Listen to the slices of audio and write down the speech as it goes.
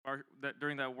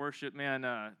during that worship, man.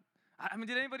 I mean,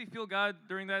 did anybody feel God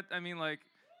during that? I mean, like,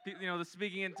 the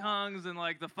speaking in tongues and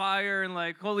like the fire and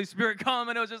like Holy Spirit come,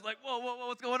 and it was just like, whoa, whoa, whoa,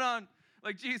 what's going on?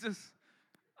 Like, Jesus,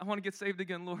 I want to get saved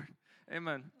again, Lord.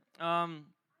 Amen. Amen.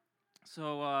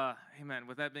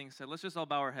 With that being said, let's just all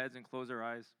bow our heads and close our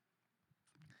eyes.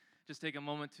 Just take a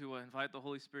moment to invite the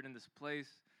Holy Spirit in this place.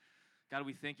 God,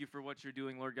 we thank you for what you're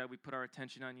doing, Lord God. We put our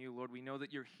attention on you, Lord. We know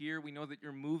that you're here. We know that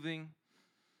you're moving.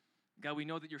 God, we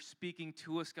know that you're speaking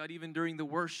to us, God, even during the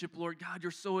worship, Lord. God,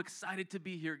 you're so excited to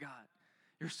be here, God.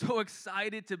 You're so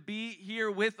excited to be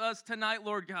here with us tonight,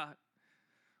 Lord God.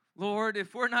 Lord,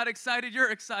 if we're not excited,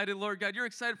 you're excited, Lord God. You're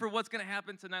excited for what's going to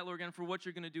happen tonight, Lord God, and for what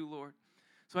you're going to do, Lord.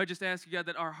 So I just ask you, God,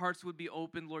 that our hearts would be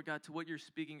open, Lord God, to what you're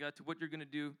speaking, God, to what you're going to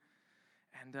do.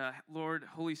 And Lord,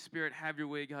 Holy Spirit, have your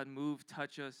way, God. Move,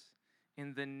 touch us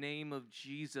in the name of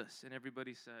Jesus. And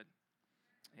everybody said,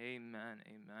 amen,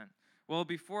 amen. Well,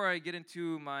 before I get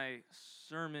into my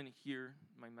sermon here,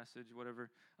 my message, whatever,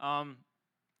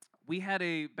 we had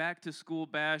a back-to-school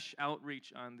bash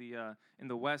outreach on the in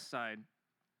the West Side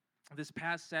this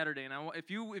past Saturday. And if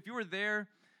you were there,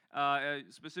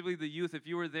 specifically the youth, if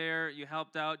you were there, you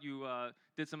helped out, you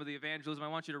did some of the evangelism, I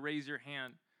want you to raise your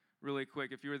hand really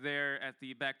quick if you were there at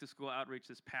the back-to-school outreach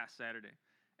this past Saturday.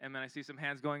 And man, I see some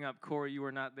hands going up. Corey, you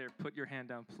were not there. Put your hand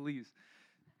down, please.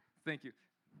 Thank you.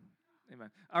 Amen.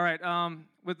 All right.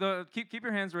 Keep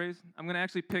your hands raised. I'm going to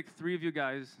actually pick 3 of you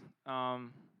guys.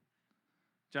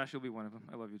 Josh, you'll be one of them.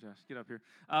 I love you, Josh. Get up here.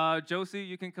 Josie,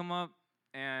 you can come up.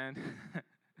 And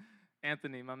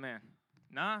Anthony, my man.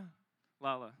 Nah?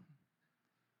 Lala.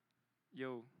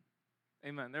 Yo.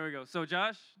 Amen. There we go. So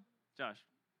Josh.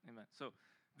 Amen. So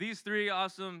these 3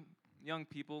 awesome young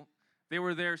people, they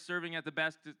were there serving at the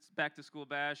back-to-school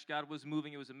bash. God was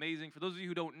moving. It was amazing. For those of you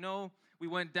who don't know, we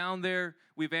went down there.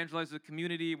 We evangelized the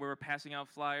community. We were passing out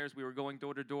flyers. We were going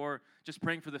door to door, just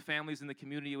praying for the families in the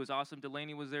community. It was awesome.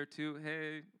 Delaney was there too.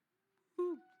 Hey.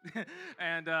 Woo.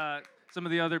 And some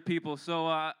of the other people.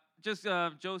 So just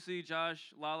Josie,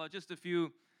 Josh, Lala, just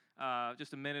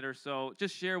a minute or so.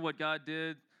 Just share what God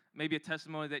did, maybe a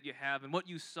testimony that you have, and what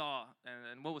you saw,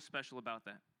 and what was special about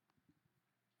that.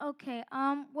 Okay,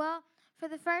 well, for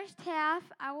the first half,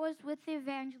 I was with the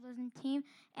evangelism team,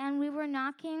 and we were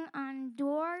knocking on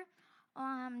door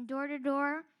to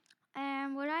door,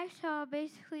 and what I saw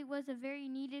basically was a very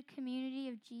needed community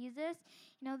of Jesus.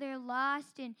 You know, they're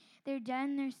lost, and they're dead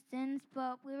in their sins,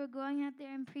 but we were going out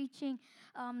there and preaching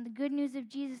the good news of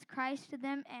Jesus Christ to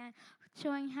them and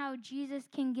showing how Jesus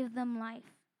can give them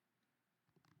life.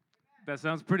 That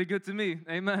sounds pretty good to me.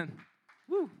 Amen.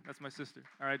 Woo, that's my sister.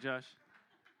 All right, Josh.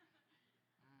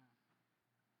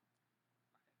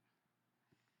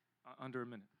 Under a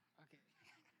minute. Okay.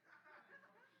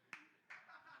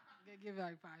 Give it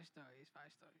like 5 stories.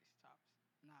 5 stories tops.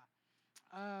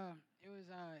 Nah. It was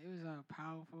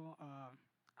powerful.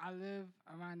 I live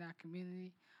around that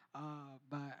community,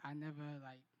 but I never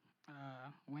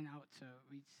went out to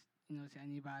reach to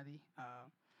anybody.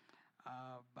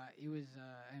 But it was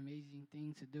an amazing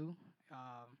thing to do.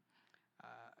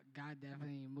 God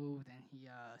definitely moved, and He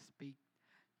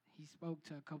spoke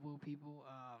to a couple of people.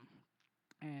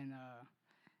 And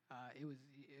it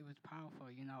was powerful.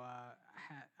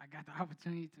 I got the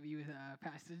opportunity to be with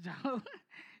Pastor Joe,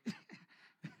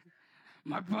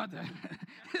 my brother.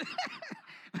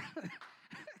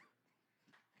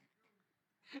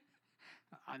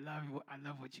 I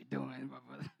love what you're doing, my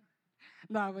brother.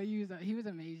 No, but he was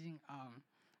amazing.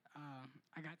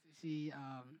 I got to see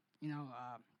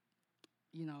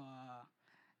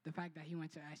the fact that he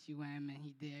went to SUM and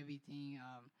he did everything.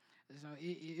 So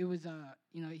it was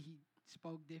he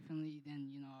spoke differently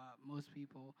than most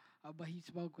people, but he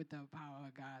spoke with the power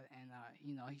of God, and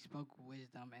he spoke with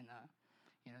wisdom, and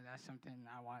that's something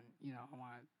I want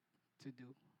to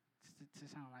do to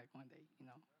sound like one day.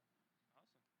 Awesome,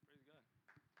 praise God.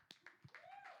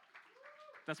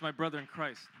 That's my brother in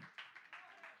Christ.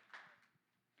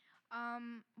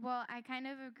 Well, I kind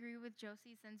of agree with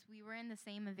Josie since we were in the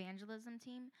same evangelism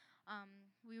team.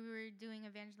 We were doing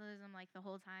evangelism like the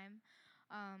whole time.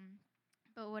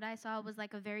 But what I saw was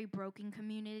like a very broken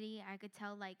community. I could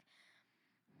tell like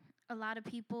a lot of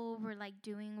people were like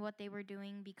doing what they were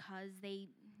doing because they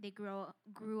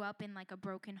grew up in like a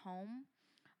broken home.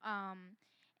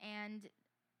 And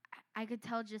I could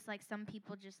tell just like some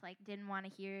people just like didn't want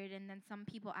to hear it, and then some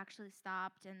people actually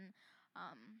stopped and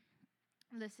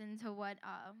listened to what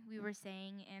we were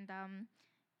saying, and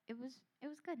it was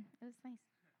good. It was nice.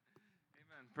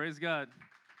 Amen. Praise God.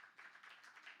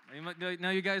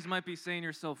 Now you guys might be saying to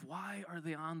yourself, why are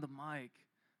they on the mic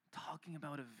talking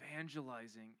about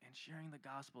evangelizing and sharing the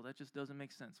gospel? That just doesn't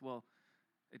make sense. Well,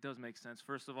 It does make sense,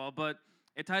 first of all, but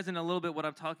it ties in a little bit what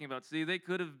I'm talking about. See, they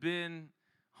could have been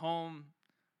home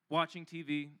watching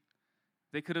TV.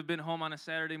 They could have been home on a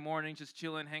Saturday morning just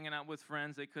chilling, hanging out with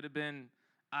friends. They could have been,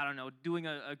 I don't know, doing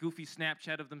a goofy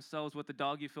Snapchat of themselves with the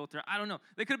doggy filter. I don't know.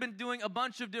 They could have been doing a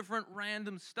bunch of different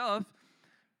random stuff,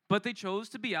 but they chose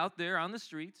to be out there on the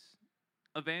streets,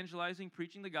 evangelizing,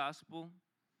 preaching the gospel,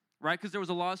 right? Because there was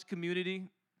a lost community,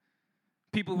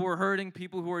 people who were hurting,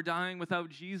 people who were dying without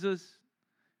Jesus,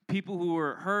 people who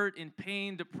were hurt, in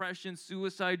pain, depression,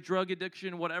 suicide, drug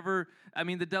addiction, whatever. I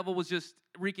mean, the devil was just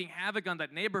wreaking havoc on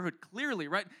that neighborhood clearly,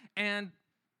 right? And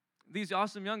these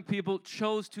awesome young people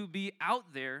chose to be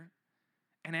out there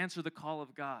and answer the call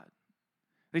of God.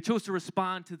 They chose to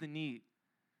respond to the need.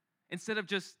 Instead of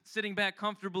just sitting back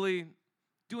comfortably,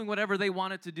 doing whatever they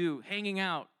wanted to do, hanging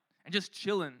out, and just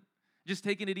chilling, just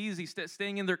taking it easy,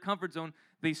 staying in their comfort zone,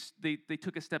 they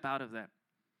took a step out of that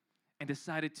and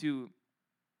decided to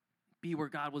be where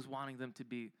God was wanting them to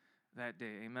be that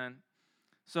day. Amen.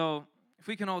 So if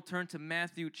we can all turn to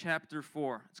Matthew chapter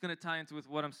 4. It's going to tie into with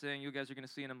what I'm saying. You guys are going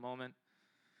to see in a moment.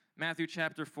 Matthew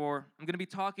chapter 4. I'm going to be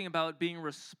talking about being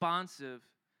responsive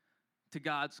to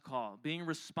God's call, being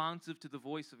responsive to the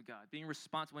voice of God, being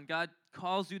responsive when God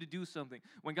calls you to do something,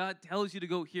 when God tells you to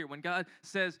go here, when God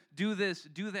says, do this,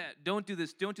 do that, don't do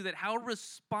this, don't do that. How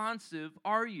responsive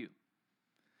are you?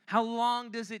 How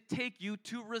long does it take you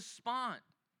to respond?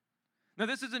 Now,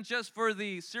 this isn't just for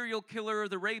the serial killer,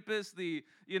 the rapist, the,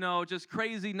 just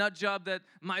crazy nut job that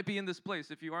might be in this place.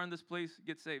 If you are in this place,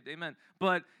 get saved. Amen.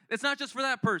 But it's not just for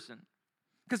that person.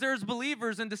 Because there's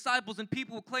believers and disciples and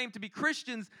people who claim to be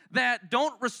Christians that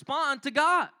don't respond to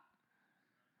God.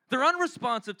 They're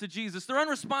unresponsive to Jesus. They're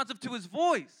unresponsive to His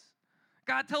voice.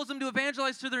 God tells them to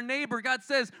evangelize to their neighbor. God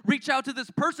says, reach out to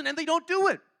this person, and they don't do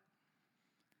it.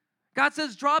 God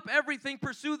says, drop everything,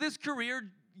 pursue this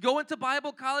career, go into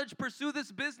Bible college, pursue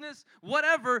this business,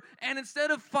 whatever, and instead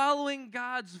of following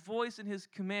God's voice and His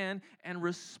command and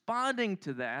responding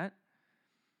to that,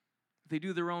 they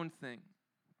do their own thing.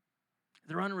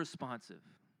 They're unresponsive.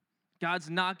 God's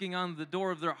knocking on the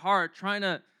door of their heart, trying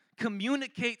to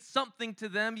communicate something to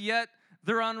them, yet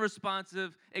they're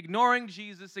unresponsive, ignoring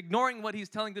Jesus, ignoring what He's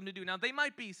telling them to do. Now, they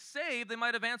might be saved, they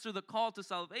might have answered the call to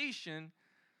salvation,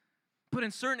 but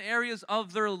in certain areas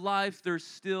of their life, they're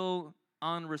still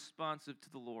unresponsive to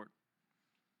the Lord.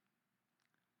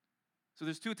 So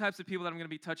there's two types of people that I'm going to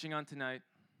be touching on tonight.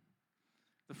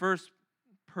 The first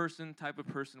type of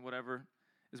person, whatever,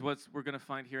 is what we're going to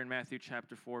find here in Matthew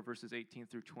chapter 4, verses 18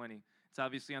 through 20. It's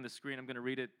obviously on the screen. I'm going to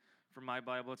read it from my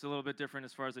Bible. It's a little bit different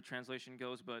as far as the translation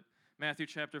goes, but Matthew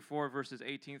chapter 4, verses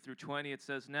 18 through 20, it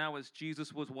says, "Now as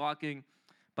Jesus was walking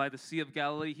by the Sea of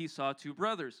Galilee, He saw two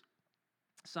brothers,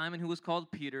 Simon, who was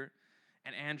called Peter,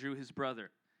 and Andrew, his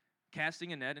brother,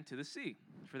 casting a net into the sea,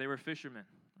 for they were fishermen,"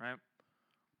 right?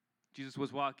 Jesus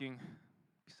was walking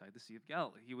beside the Sea of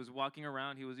Galilee. He was walking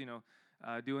around. He was,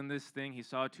 doing this thing. He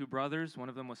saw two brothers. One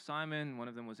of them was Simon. One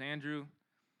of them was Andrew.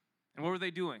 And what were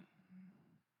they doing?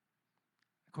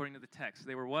 According to the text,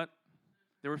 they were what?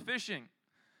 They were fishing.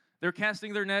 They were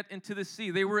casting their net into the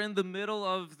sea. They were in the middle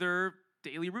of their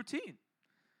daily routine.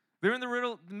 They're in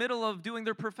the middle of doing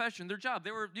their profession, their job.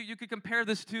 You could compare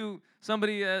this to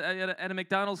somebody at a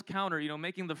McDonald's counter,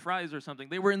 making the fries or something.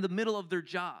 They were in the middle of their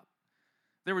job.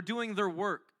 They were doing their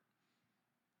work.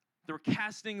 They were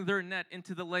casting their net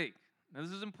into the lake. Now,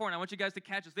 this is important. I want you guys to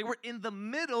catch this. They were in the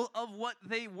middle of what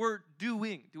they were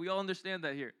doing. Do we all understand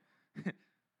that here?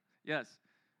 Yes.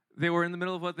 They were in the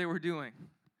middle of what they were doing.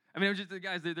 I mean, just the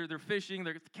guys, they're fishing,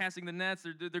 they're casting the nets,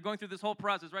 they're going through this whole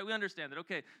process, right? We understand that.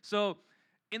 Okay, so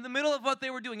in the middle of what they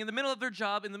were doing, in the middle of their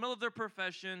job, in the middle of their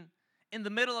profession, in the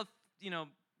middle of,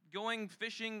 going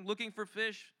fishing, looking for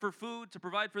fish, for food, to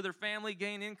provide for their family,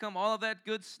 gain income, all of that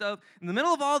good stuff. In the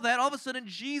middle of all that, all of a sudden,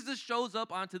 Jesus shows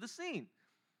up onto the scene.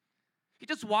 He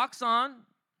just walks on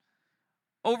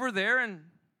over there, and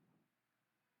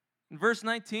in verse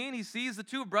 19, he sees the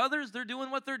two brothers. They're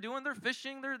doing what they're doing. They're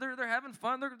fishing. They're having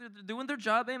fun. They're doing their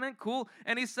job. Amen. Cool.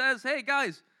 And he says, "Hey,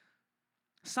 guys,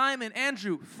 Simon,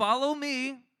 Andrew, follow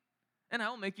me, and I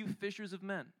will make you fishers of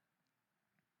men."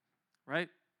 Right?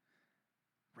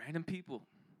 Random people,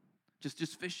 just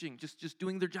fishing, just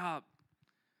doing their job,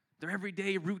 their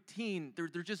everyday routine. They're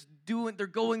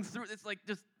going through. It's like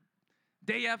just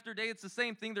day after day. It's the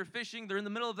same thing. They're fishing. They're in the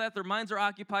middle of that. Their minds are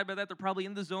occupied by that. They're probably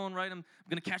in the zone, right? I'm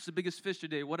going to catch the biggest fish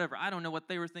today. Whatever. I don't know what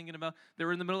they were thinking about. They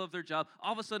were in the middle of their job.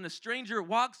 All of a sudden, a stranger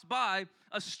walks by.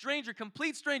 A stranger,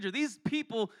 complete stranger. These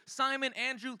people, Simon,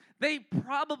 Andrew, they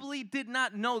probably did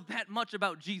not know that much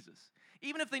about Jesus.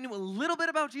 Even if they knew a little bit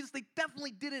about Jesus, they definitely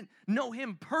didn't know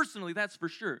Him personally, that's for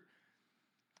sure.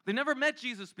 They never met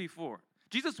Jesus before.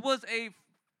 Jesus was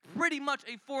pretty much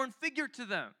a foreign figure to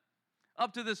them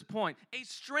up to this point. A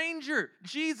stranger,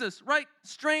 Jesus, right?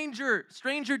 Stranger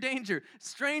danger.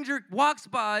 Stranger walks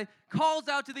by, calls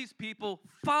out to these people,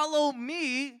 follow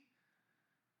me,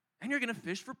 and you're going to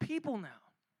fish for people now.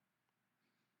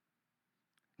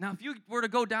 Now, if you were to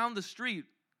go down the street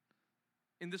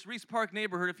in this Reese Park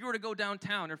neighborhood, if you were to go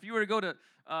downtown, or if you were to go to,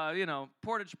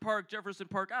 Portage Park, Jefferson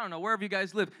Park, I don't know, wherever you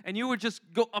guys live, and you would just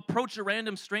go approach a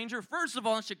random stranger, first of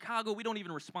all, in Chicago, we don't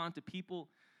even respond to people.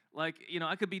 Like,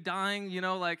 I could be dying,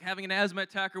 like having an asthma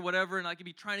attack or whatever, and I could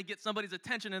be trying to get somebody's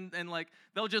attention, and like,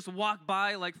 they'll just walk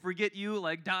by, like, forget you,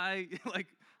 like, die, like,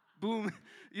 boom.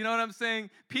 You know what I'm saying?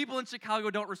 People in Chicago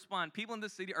don't respond. People in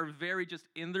this city are very just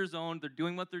in their zone. They're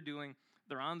doing what they're doing.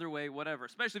 They're on their way, whatever.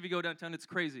 Especially if you go downtown, it's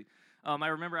crazy. I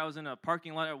remember I was in a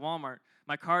parking lot at Walmart.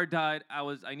 My car died.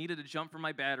 I needed to jump for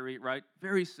my battery, right?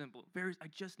 Very simple. I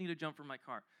just need to jump for my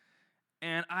car.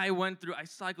 And I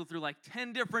cycled through like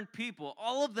 10 different people,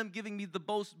 all of them giving me the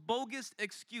most bogus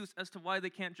excuse as to why they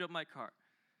can't jump my car.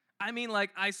 I mean,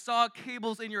 like, I saw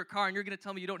cables in your car, and you're going to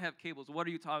tell me you don't have cables. What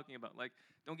are you talking about? Like,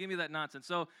 don't give me that nonsense.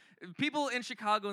 So people in Chicago